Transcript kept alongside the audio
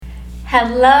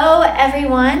Hello,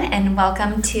 everyone, and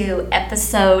welcome to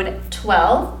episode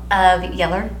 12 of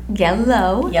Yeller. I'm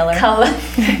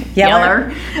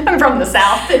from the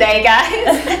South today,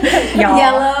 guys.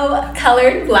 Yellow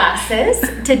Colored Glasses.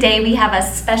 Today we have a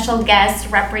special guest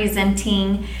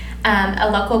representing a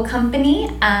local company.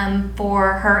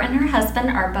 For her and her husband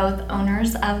are both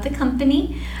owners of the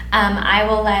company. I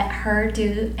will let her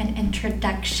do an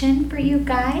introduction for you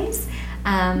guys.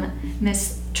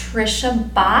 Miss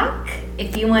Trisha Bach,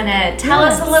 if you want to tell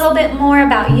us a little bit more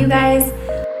about you guys.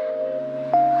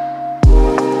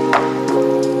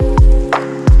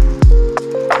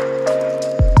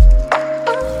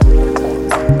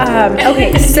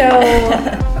 Okay, so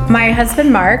my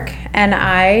husband Mark and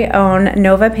I own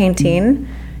Nova Painting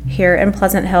here in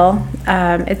Pleasant Hill.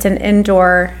 It's an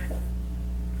indoor,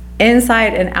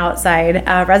 inside and outside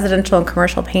residential and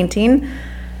commercial painting.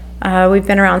 We've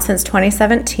been around since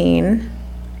 2017.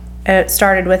 It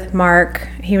started with Mark.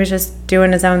 He was just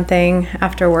doing his own thing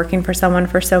after working for someone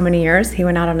for so many years. He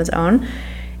went out on his own,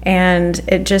 and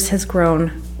it just has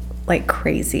grown like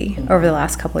crazy over the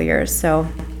last couple of years. So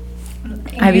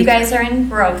you guys are in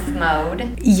growth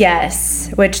mode.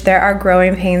 Yes, which there are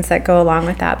growing pains that go along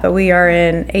with that, but we are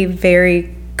in a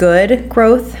very good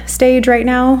growth stage right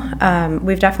now.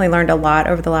 We've definitely learned a lot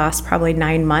over the last probably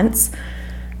 9 months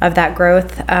of that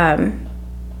growth.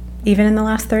 Even in the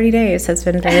last 30 days has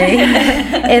been very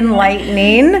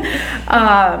enlightening.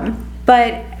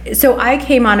 But so I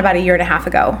came on about a year and a half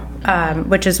ago,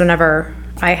 which is whenever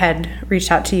I had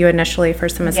reached out to you initially for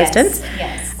some assistance.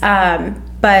 Yes.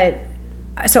 But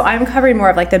so I'm covering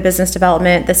more of like the business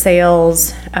development, the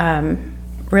sales,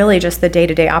 really just the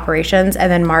day-to-day operations.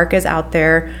 And then Mark is out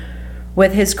there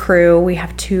with his crew. We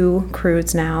have 2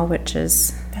 crews now, which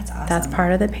is awesome. That's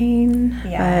part of the pain.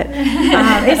 Yeah.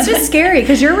 But it's just scary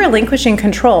because you're relinquishing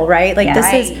control, right? Like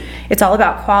it's all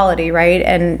about quality, right?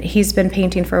 And he's been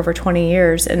painting for over 20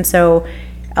 years. And so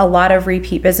a lot of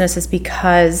repeat business is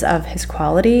because of his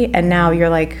quality. And now you're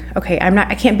like, okay,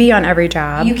 I can't be on every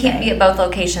job. You can't be at both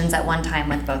locations at one time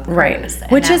with both crews.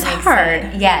 Right. Which is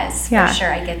hard. Yes, for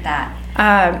sure. I get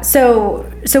that.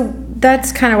 So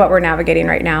that's kind of what we're navigating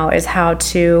right now, is how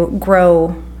to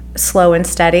grow slow and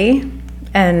steady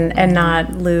and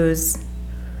not lose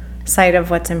sight of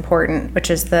what's important,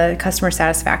 which is the customer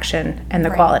satisfaction and the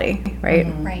quality, right?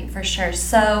 Mm-hmm. Right, for sure.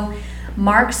 So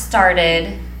Mark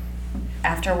started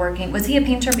after working. Was he a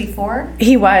painter before?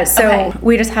 He was. So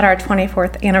we just had our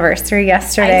 24th anniversary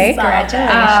yesterday.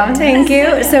 Congratulations. Thank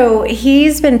you. So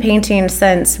he's been painting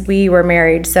since we were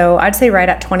married. So I'd say right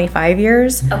at 25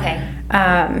 years. Okay.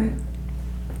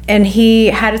 And he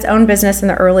had his own business in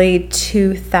the early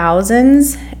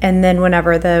 2000s. And then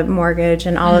whenever the mortgage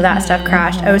and all of that stuff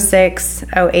crashed, 06,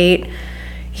 08,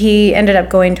 he ended up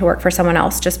going to work for someone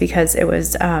else just because it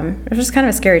was just kind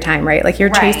of a scary time, right? Like you're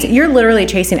literally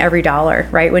chasing every dollar,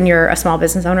 right? When you're a small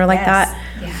business owner like that.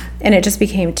 Yeah. And it just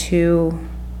became too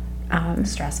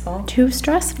stressful.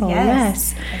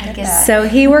 Yes. I get that. So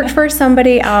he worked for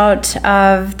somebody out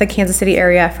of the Kansas City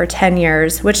area for 10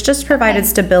 years, which just provided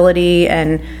stability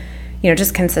and,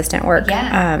 just consistent work.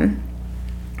 Yeah.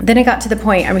 Then it got to the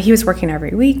point, he was working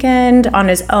every weekend on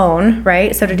his own,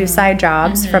 right? So to do side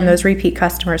jobs from those repeat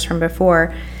customers from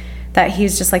before, that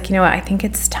he's just like, you know what, I think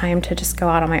it's time to just go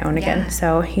out on my own again.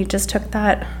 So he just took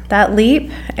that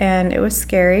leap, and it was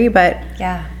scary, but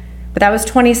that was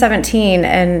 2017,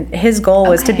 and his goal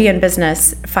was to be in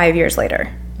business 5 years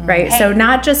later, right? Okay. So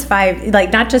not just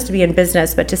to be in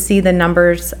business, but to see the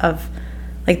numbers of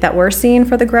that we're seeing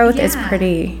for the growth is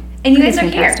pretty. And you guys are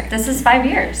fantastic. here. This is 5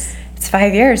 years. It's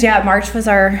 5 years. Yeah, March was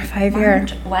our 5 year.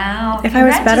 Wow. If I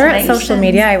was better at social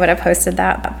media, I would have posted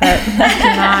that, but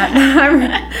I'm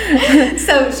not.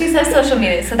 So she says social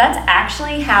media. So that's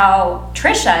actually how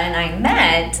Trisha and I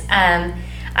met.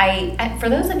 I for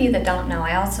those of you that don't know,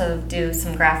 I also do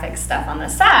some graphic stuff on the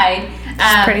side.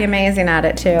 She's pretty amazing at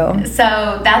it too.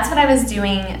 So that's what I was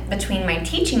doing between my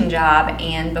teaching job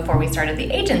and before we started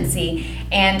the agency.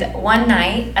 And one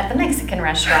night at the Mexican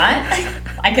restaurant,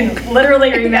 I can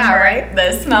literally remember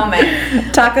this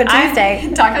moment. Taco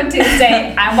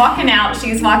Tuesday. I'm walking out,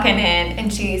 she's walking in,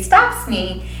 and she stops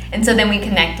me. And so then we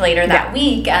connect later that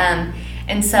week.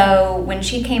 And so when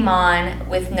she came on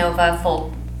with Nova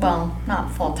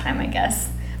not full time, I guess.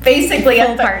 Basically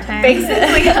full part-time.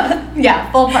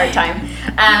 Full part-time.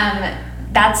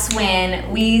 That's when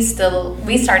we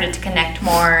started to connect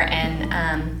more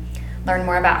and learn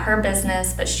more about her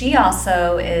business. But she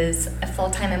also is a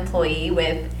full-time employee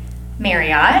with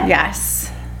Marriott.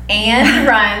 Yes. and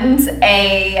runs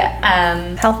a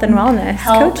health and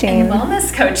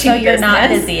wellness coaching. So you're not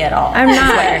busy at all. I'm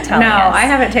not. What you're telling No, us. I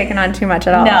haven't taken on too much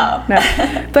at all. No.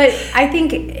 But I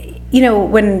think,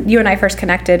 when you and I first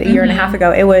connected a year and a half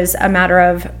ago, it was a matter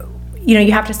of,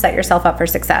 you have to set yourself up for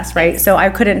success, right? So I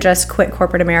couldn't just quit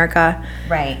corporate America.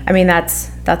 Right. I mean, that's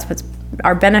what's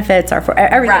our benefits are for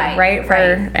everything, right?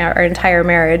 For our entire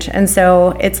marriage. And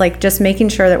so it's like just making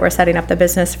sure that we're setting up the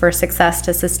business for success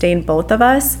to sustain both of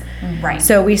us. Right.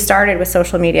 So we started with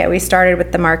social media. We started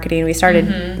with the marketing. We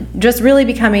started just really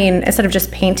becoming, instead of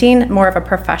just painting, more of a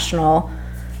professional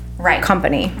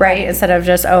company, right? Instead of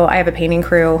just, I have a painting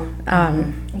crew.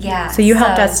 So you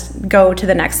helped us go to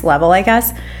the next level, I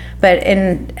guess. But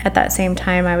at that same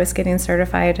time, I was getting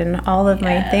certified in all of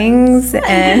my things.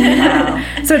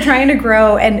 And so trying to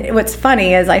grow. And what's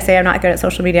funny is I say I'm not good at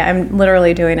social media. I'm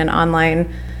literally doing an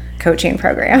online coaching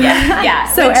program.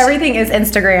 Yeah. So everything is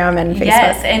Instagram and Facebook.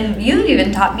 Yes, and you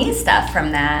even taught me stuff from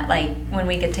that, like when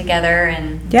we get together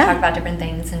and talk about different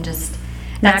things and just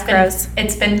macros.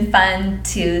 It's been fun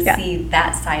to see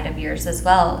that side of yours as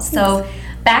well. So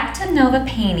back to Nova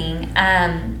Painting.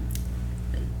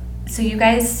 So you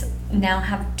guys now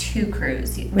have 2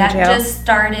 crews. That just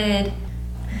started,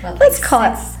 let's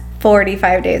call it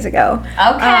 45 days ago.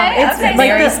 Okay. It's like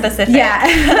very specific.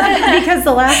 Yeah. Because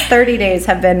the last 30 days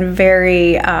have been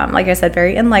very, like I said,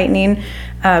 very enlightening.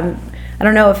 I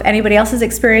don't know if anybody else is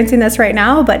experiencing this right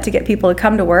now, but to get people to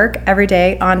come to work every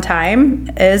day on time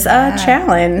is a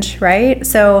challenge, right?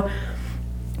 So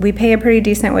we pay a pretty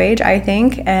decent wage, I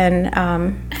think,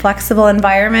 and flexible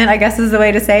environment, I guess is the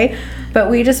way to say. But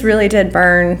we just really did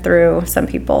burn through some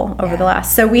people over the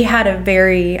last. So we had a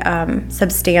very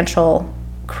substantial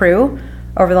crew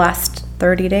over the last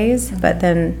 30 days, but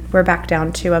then we're back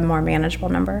down to a more manageable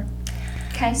number.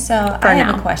 Okay, so I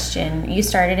have a question. You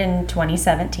started in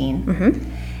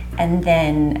 2017. And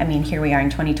then, here we are in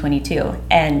 2022.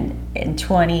 And in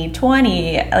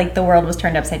 2020, like the world was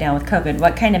turned upside down with COVID.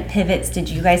 What kind of pivots did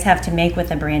you guys have to make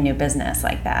with a brand new business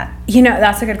like that?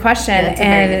 That's a good question. That's a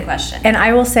very good question. And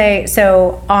I will say,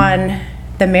 so on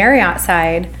the Marriott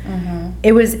side,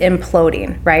 it was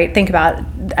imploding, right? Think about,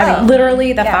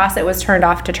 literally the faucet was turned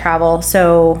off to travel.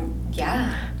 So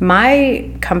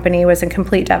my company was in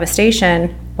complete devastation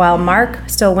while Mark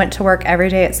still went to work every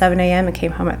day at 7 a.m. and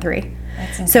came home at 3.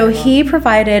 So he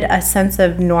provided a sense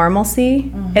of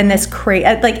normalcy in this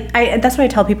that's what I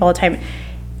tell people all the time.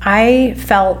 I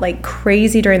felt like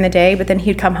crazy during the day, but then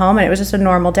he'd come home and it was just a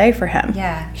normal day for him.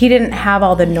 Yeah. He didn't have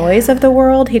all the noise of the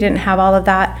world. He didn't have all of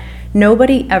that.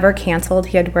 Nobody ever canceled.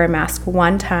 He had to wear a mask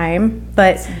one time.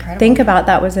 But think about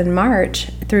that was in March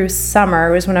through summer.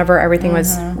 It was whenever everything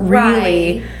was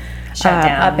really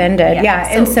upended.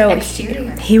 And so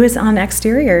he was on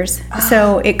exteriors.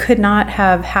 So it could not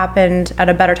have happened at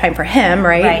a better time for him,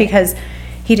 right? Because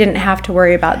he didn't have to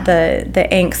worry about the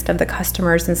angst of the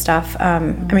customers and stuff.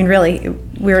 Really,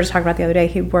 we were just talking about the other day,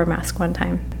 he wore a mask one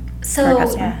time. So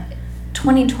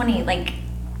 2020,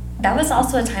 that was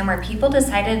also a time where people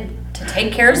decided to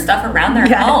take care of stuff around their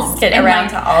homes. Get around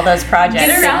to all those projects.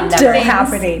 Get around to Still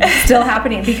things. Still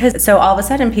happening. Because so all of a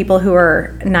sudden people who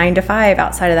are 9 to 5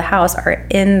 outside of the house are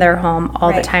in their home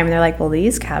all the time. And they're like, well,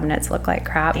 these cabinets look like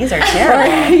crap. These are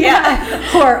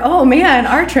terrible. Or, oh man,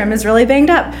 our trim is really banged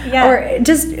up. Or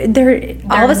just, they're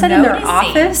all of a sudden noticing. Their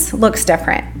office looks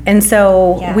different. And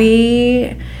so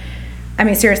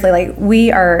seriously,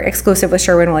 we are exclusive with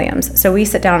Sherwin-Williams. So we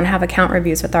sit down and have account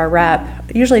reviews with our rep,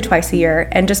 usually twice a year,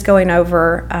 and just going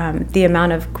over the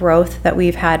amount of growth that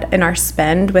we've had in our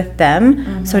spend with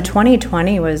them. So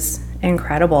 2020 was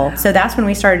incredible. So that's when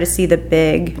we started to see the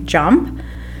big jump.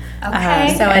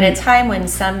 Okay. So at a time when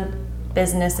some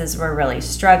businesses were really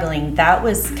struggling, that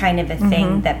was kind of a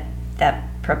thing that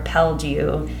propelled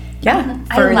you further.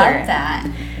 I love that.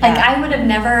 I would have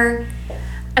never...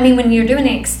 when you're doing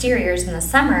exteriors in the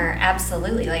summer,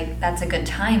 absolutely, that's a good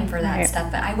time for that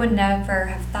stuff. But I would never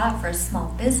have thought for a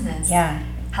small business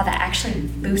how that actually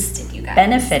boosted you guys.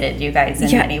 Benefited you guys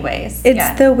in many ways.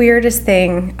 It's the weirdest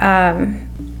thing.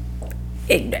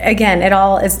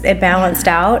 It balanced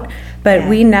out, but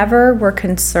we never were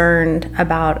concerned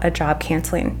about a job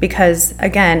canceling because,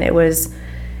 again, it was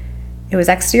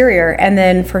exterior. And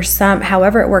then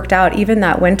however it worked out, even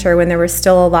that winter when there was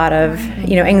still a lot of,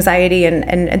 anxiety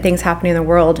and things happening in the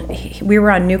world, we were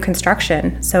on new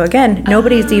construction. So again,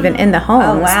 nobody's even in the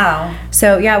homes. Oh, wow.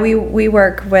 So we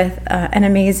work with an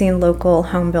amazing local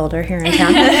home builder here in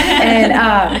town.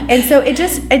 and so it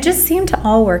just seemed to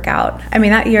all work out.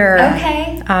 That year,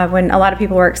 when a lot of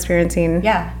people were experiencing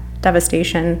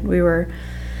devastation, we were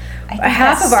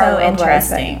half of our world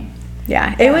interesting.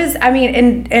 Yeah, it was, I mean,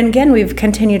 and again, we've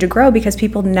continued to grow because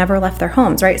people never left their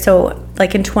homes, right? So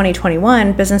like in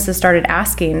 2021, businesses started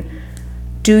asking,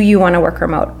 do you want to work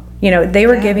remote? You know, they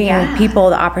were giving people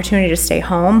the opportunity to stay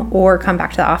home or come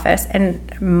back to the office. And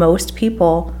most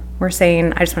people were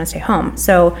saying, I just want to stay home.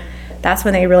 So that's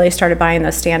when they really started buying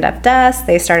those stand-up desks.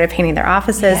 They started painting their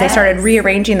offices. Yes. They started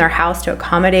rearranging their house to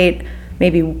accommodate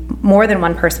maybe more than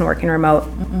one person working remote.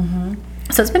 Mm-hmm.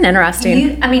 So it's been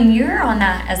interesting. You're on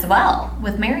that as well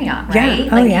with Marriott, right? Yeah.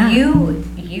 Oh, yeah.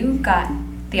 You got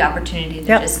the opportunity to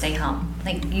just stay home.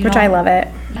 Which I love it.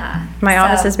 Yeah. My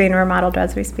office is being remodeled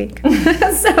as we speak.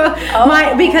 Because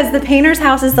the painter's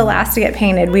house is the last to get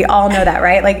painted. We all know that,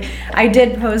 right? Like, I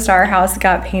did post our house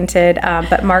got painted,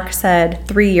 but Mark said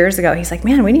 3 years ago, he's like,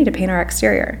 man, we need to paint our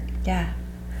exterior. Yeah.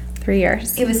 3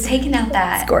 years. It was taken out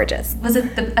that. It's gorgeous. Was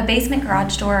it a basement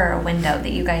garage door or a window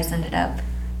that you guys ended up?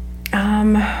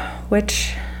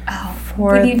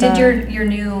 When you did your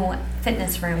new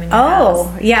fitness room in your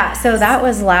house. Yeah. So that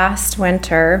was last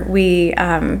winter. We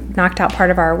knocked out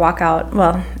part of our walkout.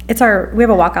 Well, we have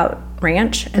a walkout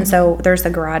ranch, and so there's the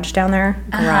garage down there,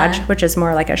 which is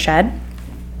more like a shed.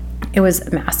 It was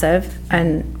massive,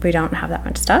 and we don't have that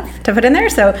much stuff to put in there.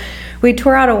 So we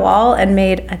tore out a wall and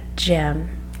made a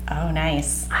gym. Oh,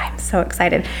 nice. I'm so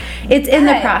excited. It's in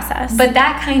the process. But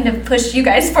that kind of pushed you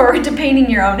guys forward to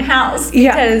painting your own house.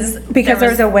 Because there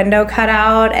was a window cut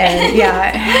out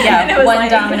and one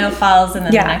domino falls and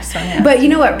then the next one. Yeah. But you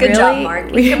know what Good job,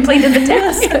 Mark. You completed the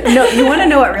task. No, you want to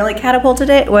know what really catapulted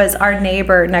it? Was our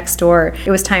neighbor next door. It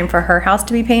was time for her house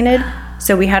to be painted.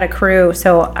 So we had a crew.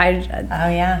 So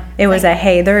it was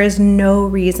hey, there is no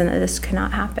reason that this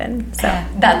cannot happen. So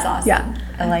that's awesome. Yeah.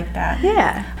 I like that.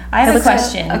 Yeah. I have a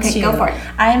question. Okay, go for it.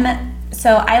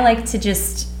 I like to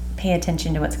just pay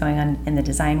attention to what's going on in the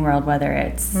design world, whether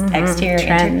it's exterior,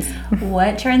 trends.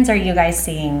 What trends are you guys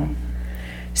seeing?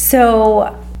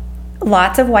 So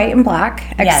lots of white and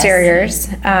black exteriors,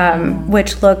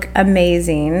 which look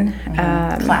amazing.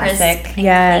 Classic.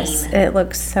 Yes, it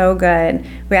looks so good.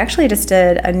 We actually just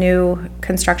did a new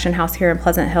construction house here in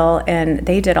Pleasant Hill, and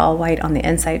they did all white on the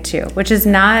inside too, which is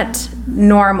not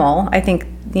normal. I think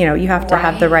you have to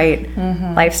have the right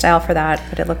lifestyle for that,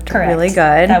 but it looked really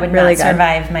good. That would really not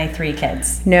survive my 3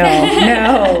 kids. No.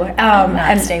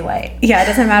 And stay white. Yeah, it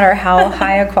doesn't matter how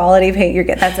high a quality paint you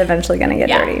get, that's eventually going to get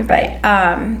dirty.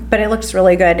 But it looks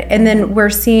really good. And then we're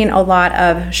seeing a lot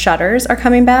of shutters are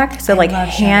coming back. So like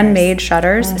handmade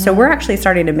shutters. So we're actually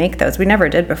starting to make those. We never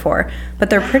did before, but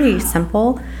they're pretty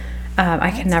simple.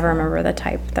 I can never remember the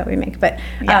type that we make, but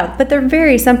they're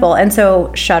very simple. And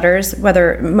so shutters,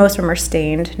 whether most of them are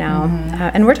stained now,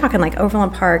 and we're talking like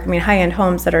Overland Park. I mean, high-end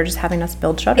homes that are just having us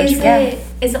build shutters.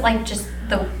 Is it like just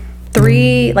the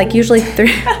 3? Like usually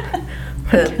 3.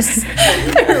 Oops.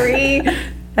 3.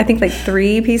 I think like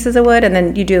 3 pieces of wood, and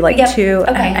then you do like 2.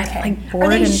 Okay. Like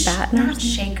board and batten. Not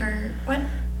shaker. What?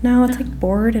 No, it's like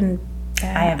board and.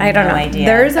 I don't know. Idea.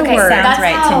 There's a word. Sounds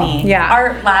right to me. Yeah.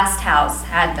 Our last house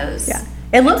had those. Yeah.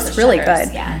 It looks really shutters.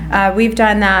 good. Yeah. We've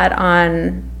done that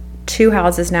on 2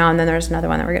 houses now, and then there's another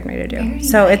one that we're getting ready to do. Very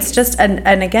so nice. It's just,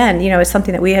 and again, it's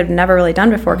something that we had never really done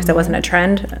before because it wasn't a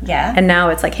trend. Yeah. And now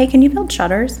it's like, hey, can you build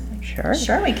shutters? Sure.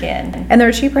 Sure we can. And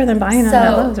they're cheaper than buying them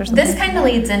at Lowe's or something. This kind of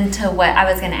leads into what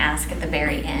I was going to ask at the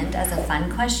very end as a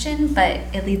fun question, but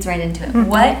it leads right into it.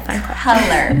 What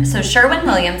color? So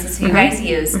Sherwin-Williams is who you guys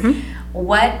use.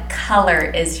 What color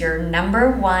is your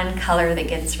number 1 color that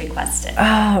gets requested?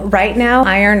 Right now,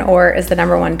 iron ore is the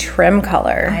number 1 trim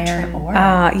color. Iron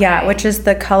ore. Which is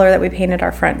the color that we painted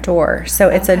our front door. So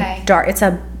it's a dark. It's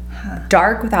a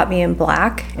dark without being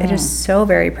black. It is so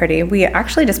very pretty. We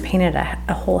actually just painted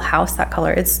a whole house that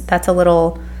color. That's a lot.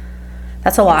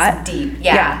 It's deep.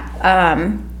 Yeah.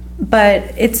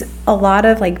 But it's a lot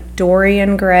of like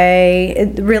Dorian gray.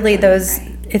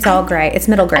 It's all gray. It's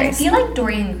middle gray. I feel like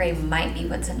Dorian gray might be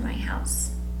what's in my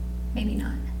house. Maybe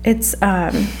not. It's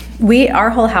our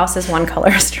whole house is one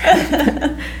color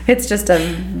stripe. It's just a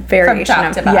variation From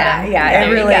top to bottom. Yeah,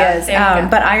 it really is.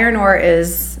 But iron ore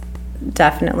is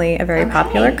definitely a very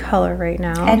popular color right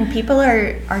now. And people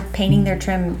are painting their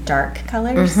trim dark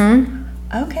colors.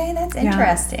 Okay, that's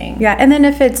interesting. Yeah, and then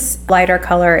if it's lighter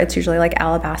color, it's usually like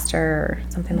alabaster or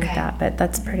something like that. But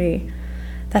that's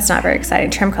not very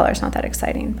exciting. Trim color is not that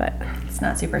exciting, but it's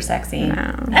not super sexy.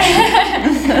 No.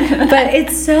 But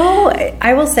it's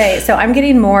I will say, so I'm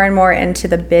getting more and more into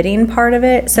the bidding part of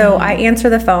it. So I answer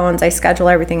the phones, I schedule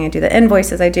everything, I do the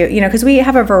invoices, I do, because we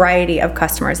have a variety of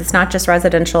customers. It's not just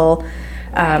residential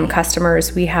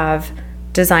customers. We have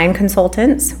design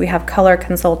consultants, we have color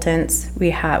consultants,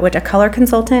 which a color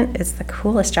consultant is the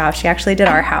coolest job. She actually did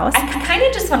our house. I kind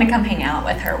of just want to come hang out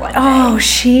with her one day. Oh,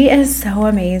 she is so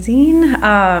amazing.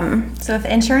 So if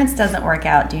insurance doesn't work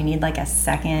out, do you need like a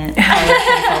second color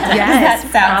consultant? Yes.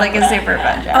 That sounds like a super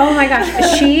fun job. Oh my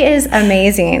gosh, she is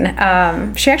amazing.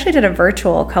 She actually did a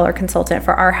virtual color consultant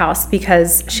for our house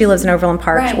because she lives in Overland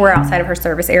Park. Right. We're outside of her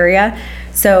service area.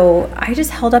 So I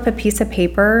just held up a piece of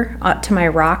paper to my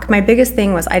rock. My biggest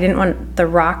thing was I didn't want the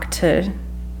rock to,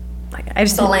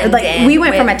 we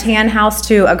went from a tan house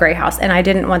to a gray house, and I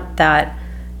didn't want that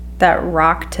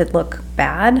rock to look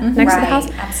bad next to the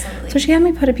house. Absolutely. So she had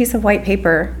me put a piece of white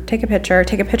paper, take a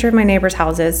picture of my neighbors'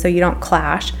 houses so you don't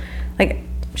clash. Like,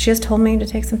 she just told me to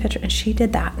take some pictures, and she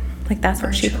did that. Like, that's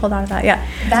what she pulled out of that. Yeah.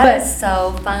 That is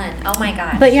so fun. Oh my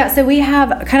gosh. But yeah, so we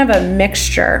have kind of a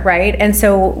mixture, right? And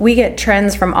so we get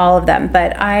trends from all of them,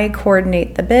 but I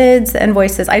coordinate the bids, the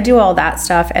invoices, I do all that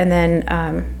stuff, and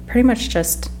then pretty much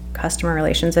just customer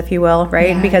relations, if you will,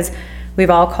 right? Yeah. Because we've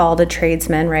all called a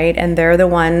tradesman, right? And they're the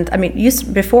ones, I mean,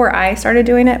 before I started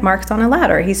doing it, Mark's on a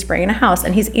ladder, he's spraying a house,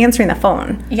 and he's answering the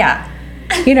phone. Yeah.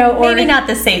 You know, or maybe not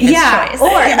the safest choice. Or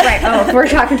right. Oh, if we're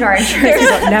talking to our insurance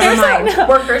people, never mind.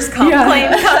 Workers' comp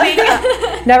claim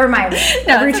coming. Never mind.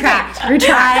 No, retract. I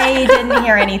didn't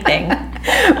hear anything.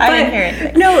 I didn't hear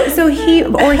anything. No, so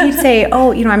he'd say,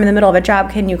 "Oh, you know, I'm in the middle of a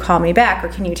job. Can you call me back, or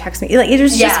can you text me?" Like, it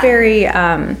was just very.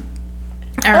 I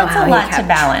don't know how he kept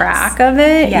track of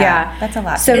it. Yeah, that's a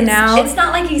lot. So now it's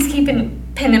not like he's keeping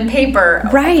pen and paper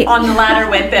right on the ladder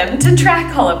with him to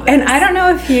track all of this. And I don't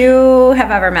know if you have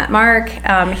ever met Mark.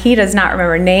 He does not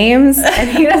remember names, and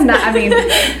he does not. I mean,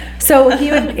 so he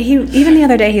even the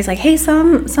other day he's like, "Hey,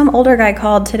 some older guy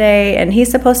called today, and he's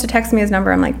supposed to text me his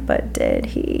number." I'm like, "But did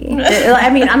he?"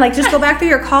 I'm like, just go back through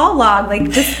your call log, like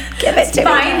just give it to me.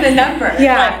 Find the number.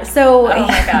 Yeah. Like, so oh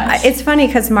my gosh. It's funny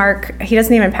because Mark, he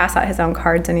doesn't even pass out his own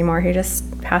cards anymore. He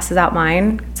just passes out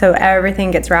mine. So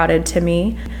everything gets routed to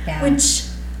me. Yeah. Which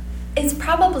is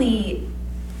probably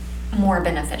more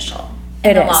beneficial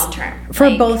in the long term. For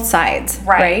both sides,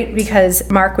 right? Because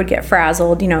Mark would get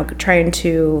frazzled, you know, trying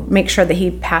to make sure that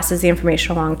he passes the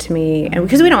information along to me, and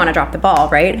because we don't want to drop the ball,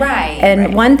 right? Right.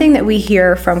 And one thing that we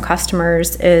hear from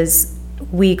customers is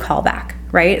we call back,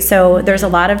 right? So there's a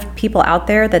lot of people out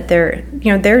there that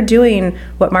they're doing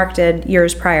what Mark did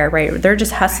years prior, right? They're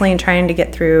just hustling, trying to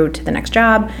get through to the next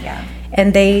job. Yeah.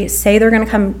 And they say they're going to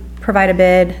come provide a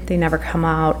bid, they never come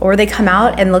out, or they come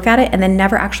out and look at it and then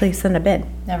never actually send a bid.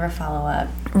 Never follow up.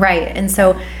 Right. And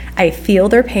so I feel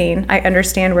their pain. I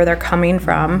understand where they're coming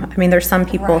from. I mean, there's some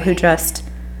people who just,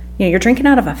 you know, you're drinking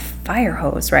out of a fire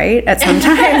hose, right? At some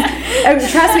time. I mean,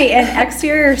 trust me, and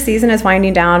exterior season is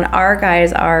winding down. Our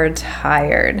guys are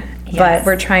tired, but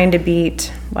we're trying to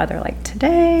beat weather like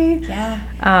today.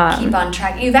 Yeah. Keep on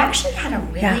track. You've actually had a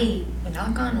really,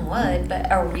 knock on wood, but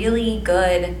a really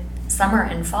good summer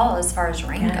and fall as far as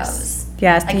rain goes.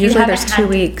 Yes, like usually there's 2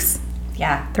 weeks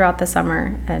Yeah. throughout the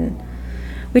summer, and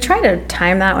we try to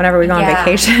time that whenever we go on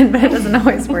vacation, but it doesn't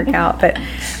always work out. But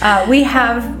we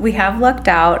have lucked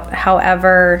out.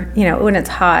 However, you know, when it's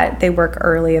hot, they work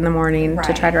early in the morning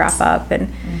to try to wrap up. And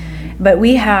but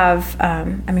we have,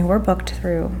 I mean, we're booked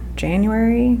through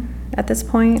January at this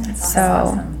point. That's so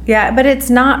awesome. yeah, but it's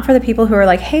not for the people who are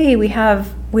like, hey, we have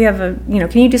a, you know,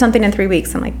 can you do something in 3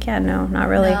 weeks? I'm like, yeah, no, not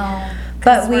really. No,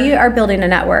 but we are building a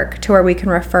network to where we can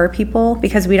refer people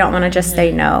because we don't want to just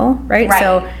say no, right?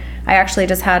 So I actually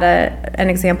just had an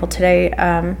example today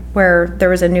where there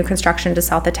was a new construction just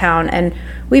south of town, and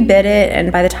we bid it,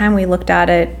 and by the time we looked at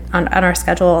it on our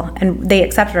schedule and they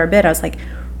accepted our bid, I was like,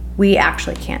 we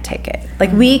actually can't take it.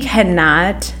 Like, we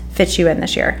cannot fit you in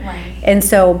this year. Right. And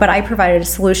so, but I provided a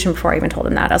solution before I even told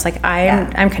him that. I was like,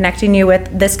 I'm connecting you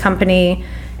with this company,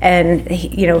 and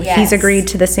he's agreed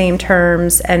to the same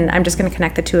terms, and I'm just going to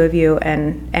connect the two of you,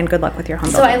 and good luck with your home.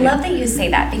 So I love that you say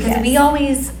that, because we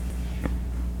always,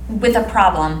 with a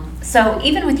problem, so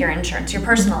even with your insurance, your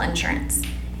personal insurance,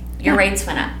 your rates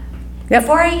went up. Yep.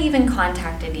 Before I even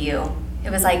contacted you, it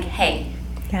was like, hey,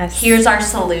 here's our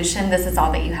solution. This is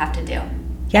all that you have to do.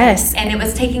 Yes. And it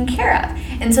was taken care of.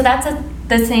 And so that's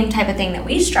the same type of thing that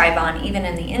we strive on, even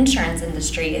in the insurance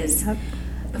industry, is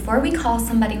before we call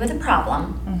somebody with a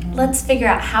problem, let's figure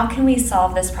out how can we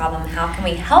solve this problem? How can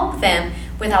we help them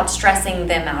without stressing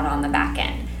them out on the back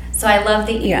end? So I love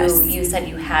that you said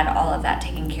you had all of that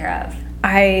taken care of.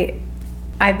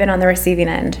 I've been on the receiving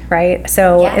end, right?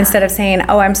 So instead of saying,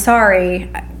 oh, I'm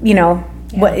sorry,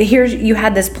 here's, you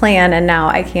had this plan and now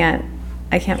I can't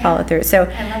follow through. So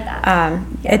I love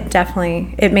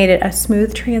that. It made it a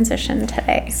smooth transition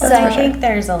today. So I think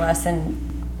there's a lesson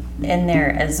in there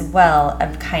as well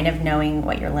of kind of knowing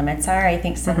what your limits are. I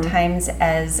think sometimes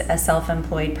as a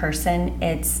self-employed person,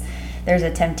 there's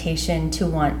a temptation to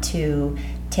want to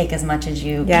take as much as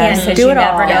you can because you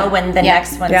never know when the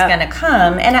next one's going to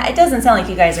come. And it doesn't sound like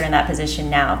you guys are in that position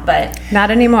now, but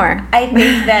not anymore. I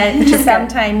think that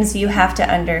sometimes you have to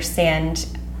understand,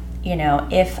 you know,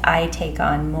 if I take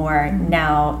on more,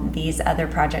 now these other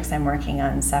projects I'm working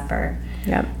on suffer.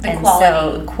 Yep. And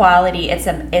so quality, it's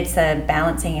a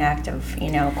balancing act of, you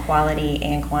know, quality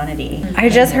and quantity. I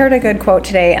just heard a good quote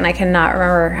today, and I cannot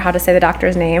remember how to say the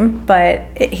doctor's name,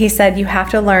 but he said you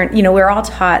have to learn, you know, we're all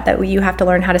taught that you have to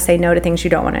learn how to say no to things you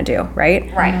don't want to do, right?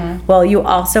 Right. Mm-hmm. Well, you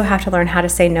also have to learn how to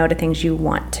say no to things you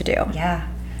want to do. Yeah.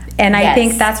 And I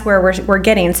think that's where we're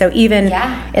getting. So even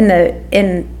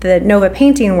in the Nova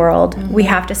painting world, we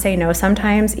have to say no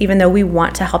sometimes, even though we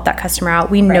want to help that customer out.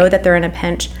 We know that they're in a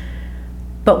pinch.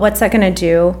 But what's that going to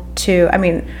do to, I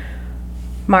mean,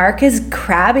 Mark is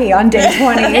crabby on day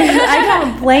 20. I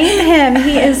don't blame him.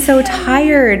 He is so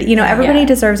tired. You know, everybody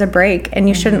deserves a break, and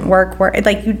you shouldn't work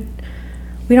like you.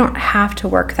 We don't have to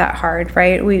work that hard,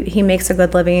 right? He makes a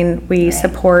good living. We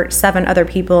support 7 other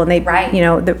people, and they, you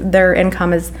know, their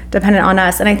income is dependent on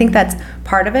us. And I think that's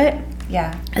part of it.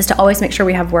 Yeah, is to always make sure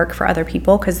we have work for other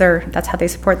people because that's how they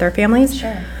support their families.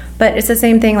 Sure. But it's the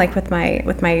same thing like with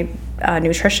my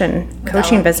nutrition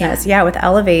coaching business. Yeah, with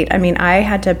Elevate. I mean, I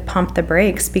had to pump the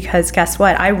brakes because guess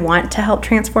what? I want to help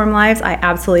transform lives. I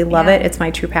absolutely love it. It's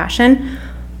my true passion.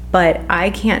 But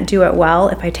I can't do it well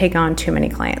if I take on too many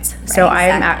clients. So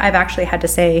I've actually had to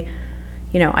say,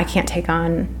 you know, I can't take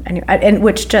on any, and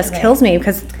which just kills me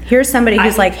because here's somebody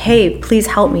who's like, hey, please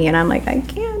help me. And I'm like, I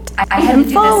can't. I had to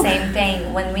do the same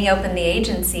thing when we opened the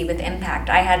agency with Impact.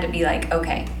 I had to be like,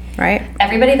 okay,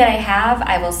 everybody that I have,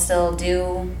 I will still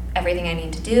do everything I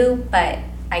need to do, but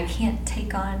I can't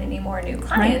take on any more new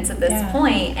clients at this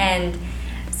point. And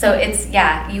so it's,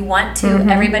 you want to,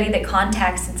 everybody that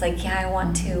contacts, it's like, I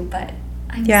want to, but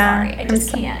I'm sorry, I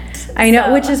just can't. I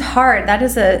know, which is hard. That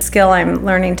is a skill I'm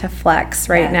learning to flex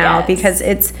now because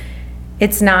it's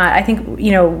not, I think,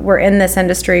 you know, we're in this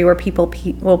industry where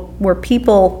we're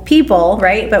people,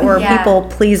 right? But we're people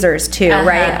pleasers too,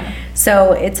 right?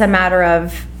 So it's a matter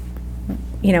of,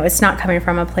 you know, it's not coming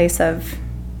from a place of,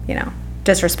 you know,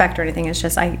 disrespect or anything. It's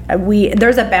just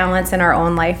there's a balance in our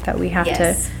own life that we have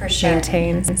to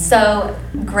maintain. So,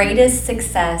 greatest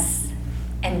success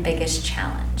and biggest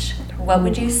challenge. What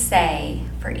would you say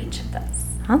for each of those?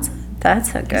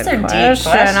 That's a good question. Deep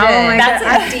question. Oh my That's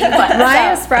God. a deep one.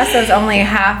 My espresso's only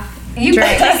half. You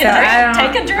drink, take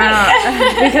a drink.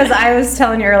 Because I was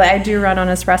telling you earlier, I do run on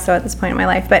espresso at this point in my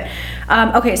life. But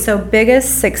okay, so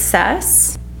biggest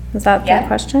success. Is that the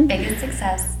question? Biggest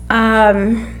success.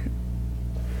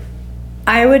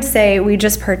 I would say we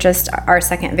just purchased our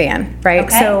second van, right?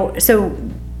 Okay. So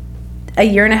a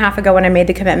year and a half ago when I made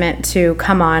the commitment to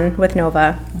come on with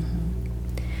Nova,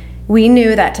 we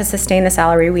knew that to sustain the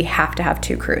salary, we have to have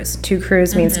 2 crews. 2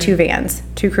 crews means 2 vans.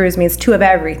 2 crews means 2 of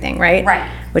everything, right? Right.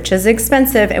 Which is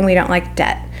expensive, and we don't like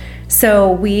debt.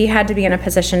 So we had to be in a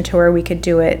position to where we could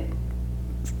do it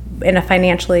in a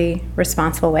financially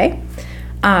responsible way.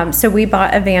 So we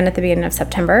bought a van at the beginning of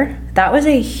September. That was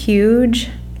a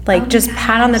huge, just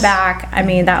pat on the back. I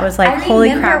mean, that was like, holy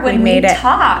crap, we made it. When we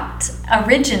talked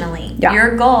originally,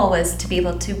 your goal was to be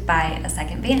able to buy a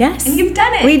second van. Yes. And you've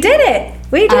done it. We did it.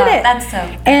 That makes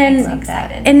me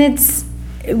excited. And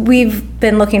we've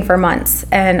been looking for months.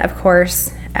 And of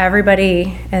course,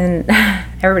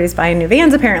 everybody's buying new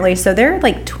vans apparently. So they're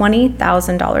like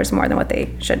 $20,000 more than what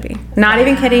they should be. Not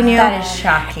even kidding you. That is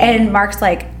shocking. And Mark's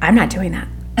like, I'm not doing that.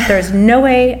 There's no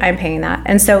way I'm paying that.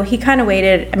 And so he kind of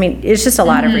waited. I mean, it's just a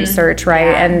lot of research, right?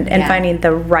 And finding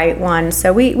the right one.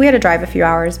 So we had to drive a few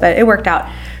hours, but it worked out.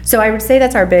 So I would say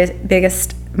that's our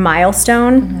biggest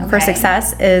milestone for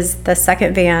success is the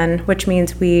second van, which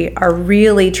means we are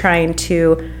really trying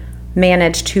to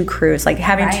manage 2 crews, like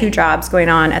having 2 jobs going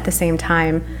on at the same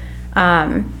time.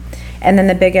 And then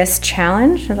the biggest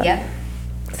challenge,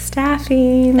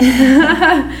 staffing.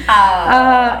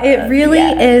 It really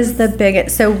is the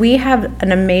biggest. So we have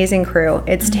an amazing crew.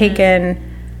 It's taken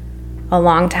a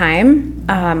long time.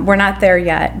 We're not there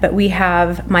yet, but we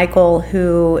have Michael,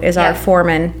 who is our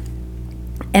foreman.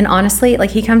 And honestly,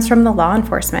 he comes from the law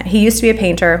enforcement. He used to be a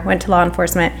painter, went to law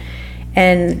enforcement,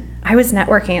 and I was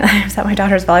networking. I was at my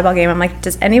daughter's volleyball game. I'm like,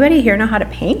 does anybody here know how to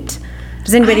paint?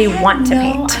 Does anybody want to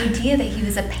paint? I had no idea that he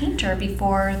was a painter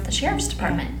before the sheriff's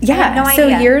department. Yeah. I had no so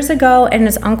idea. Years ago, and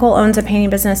his uncle owns a painting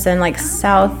business in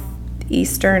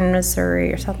southeastern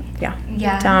Missouri or something.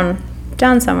 Yeah.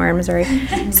 Down somewhere in Missouri.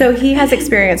 So he has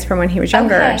experience from when he was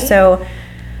younger. Okay. So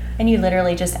And you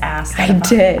literally just asked. I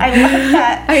did. I love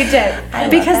that. I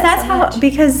did. Because that's how,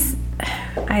 because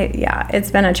it's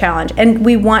been a challenge. And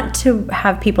we want to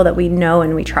have people that we know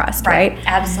and we trust, right?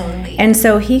 Absolutely. And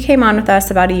so he came on with us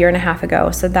about 1.5 years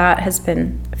ago. So that has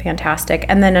been fantastic.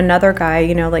 And then another guy,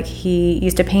 you know, like he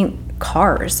used to paint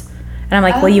cars. And I'm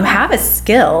like, well, you have a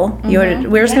skill.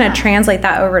 We're just going to translate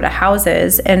that over to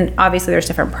houses. And obviously there's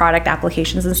different product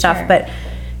applications and stuff, but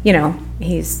you know,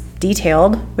 he's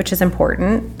detailed, which is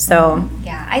important. So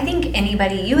yeah, I think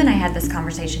anybody, you and I had this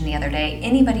conversation the other day,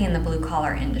 anybody in the blue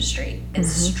collar industry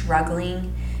is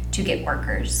struggling to get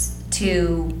workers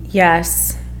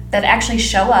that actually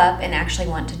show up and actually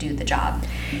want to do the job.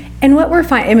 And what we're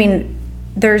finding, I mean,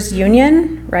 there's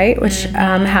union, right, which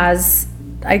has,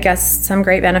 I guess, some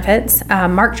great benefits.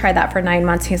 Mark tried that for 9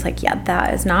 months. He's like, yeah,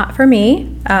 that is not for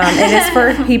me. It is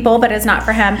for people, but it's not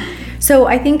for him. So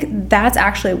I think that's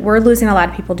actually, we're losing a lot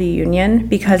of people to union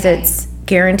because it's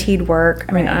guaranteed work.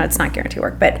 I mean, it's not guaranteed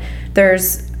work, but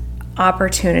there's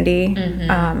opportunity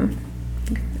and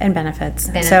benefits.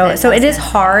 So it is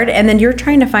hard. And then you're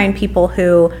trying to find people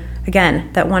who,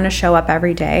 again, that want to show up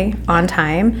every day on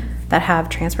time, that have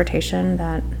transportation,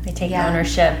 that they take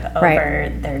ownership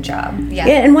over their job. Yeah.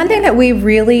 And one thing that we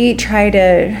really try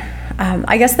to,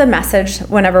 I guess the message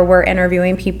whenever we're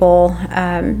interviewing people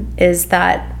is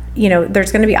that, you know,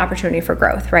 there's going to be opportunity for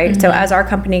growth, right? So as our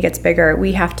company gets bigger,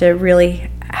 we have to really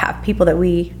have people that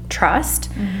we trust.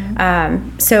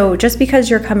 So just because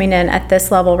you're coming in at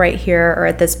this level right here or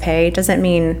at this pay doesn't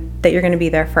mean that you're going to be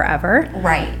there forever.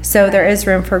 Right. So there is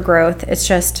room for growth. It's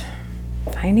just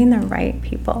finding the right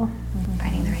people.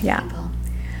 Finding the right people.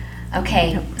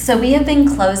 Okay, so we have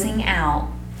been closing out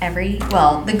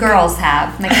the girls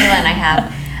have, Michaela and I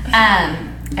have,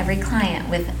 every client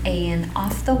with an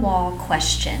off-the-wall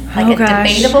question, like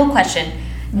debatable question,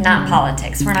 not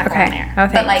politics. We're not going there,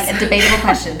 but like a debatable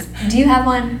question. Do you have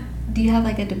one? Do you have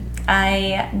like a?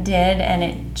 I did, and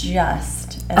it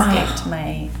just escaped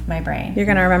my brain. You're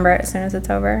gonna remember it as soon as it's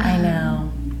over. I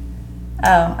know.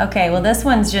 Oh, okay. Well, this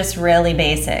one's just really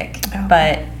basic,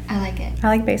 but I like it. I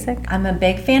like basic. I'm a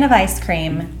big fan of ice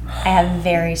cream. I have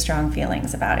very strong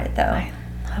feelings about it, though. I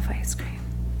love ice cream.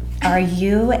 Are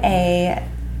you a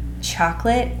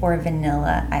chocolate or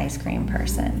vanilla ice cream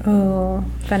person? Ooh,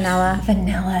 vanilla.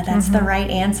 Vanilla, that's the right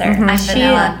answer. I'm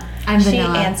vanilla. She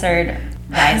answered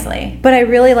wisely. But I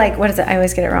really like, what is it? I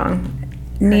always get it wrong.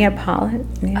 Neapolitan.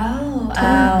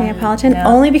 Neapolitan. No.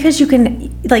 Only because you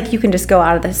can just go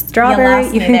out of the strawberry.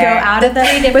 You can go out of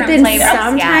the. But then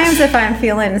sometimes if I'm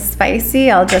feeling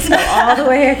spicy, I'll just go all the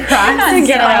way across and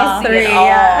get all three.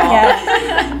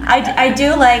 Yeah. I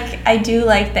do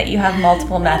like that you have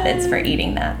multiple methods for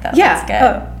eating that, though. Yeah.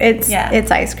 That's good.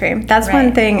 It's ice cream. That's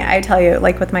one thing I tell you,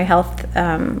 like with my health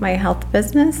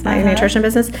business, my nutrition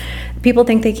business, people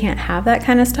think they can't have that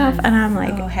kind of stuff, and I'm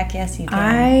like, oh heck yes you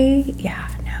can.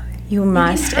 You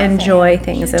must enjoy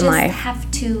things in life. You just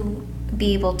have to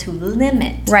be able to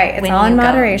limit. Right, it's all in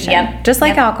moderation. Just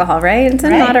like alcohol, right? It's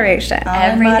in moderation.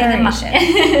 Everything in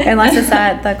moderation. Unless it's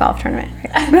at the golf tournament.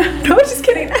 No, just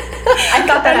kidding. I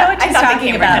thought the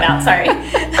camera cut out. Sorry.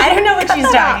 I don't know what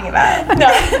she's talking about. No.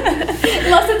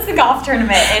 Unless it's the golf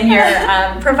tournament and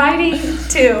you're providing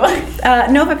to.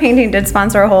 Nova Painting did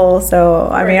sponsor a hole, so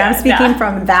I mean, I'm speaking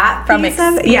from that piece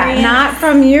of it. Yeah, not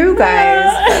from you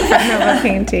guys, but from Nova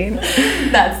Painting.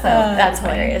 That's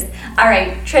hilarious. All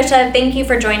right, Trisha, thank you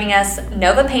for joining us.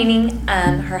 Nova Painting,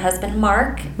 her husband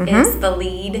Mark is the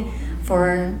lead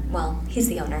for, he's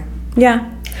the owner.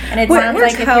 Yeah. And it sounds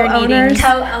like if you're needing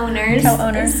co-owners.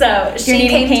 So you're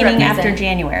needing painting after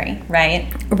January,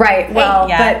 right? Right. Well,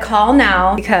 but call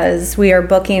now because we are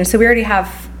booking. So we already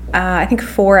have, I think,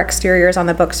 4 exteriors on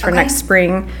the books for next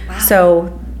spring. Wow.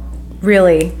 So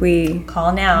really, we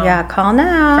call now. Yeah, call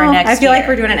now. For next I feel like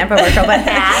we're doing an infomercial, but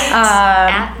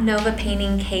at Nova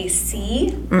Painting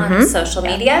KC on social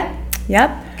media. Yep.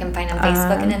 You can find on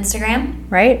Facebook and Instagram.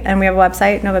 Right, and we have a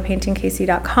website,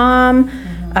 novapaintingkc.com.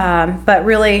 But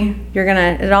really,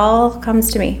 it all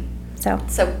comes to me. So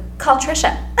call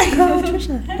Trisha.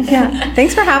 Yeah.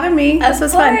 Thanks for having me. This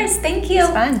was fun. Of course. Thank you. It was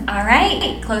fun. All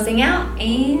right. Closing out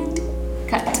and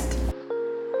cut.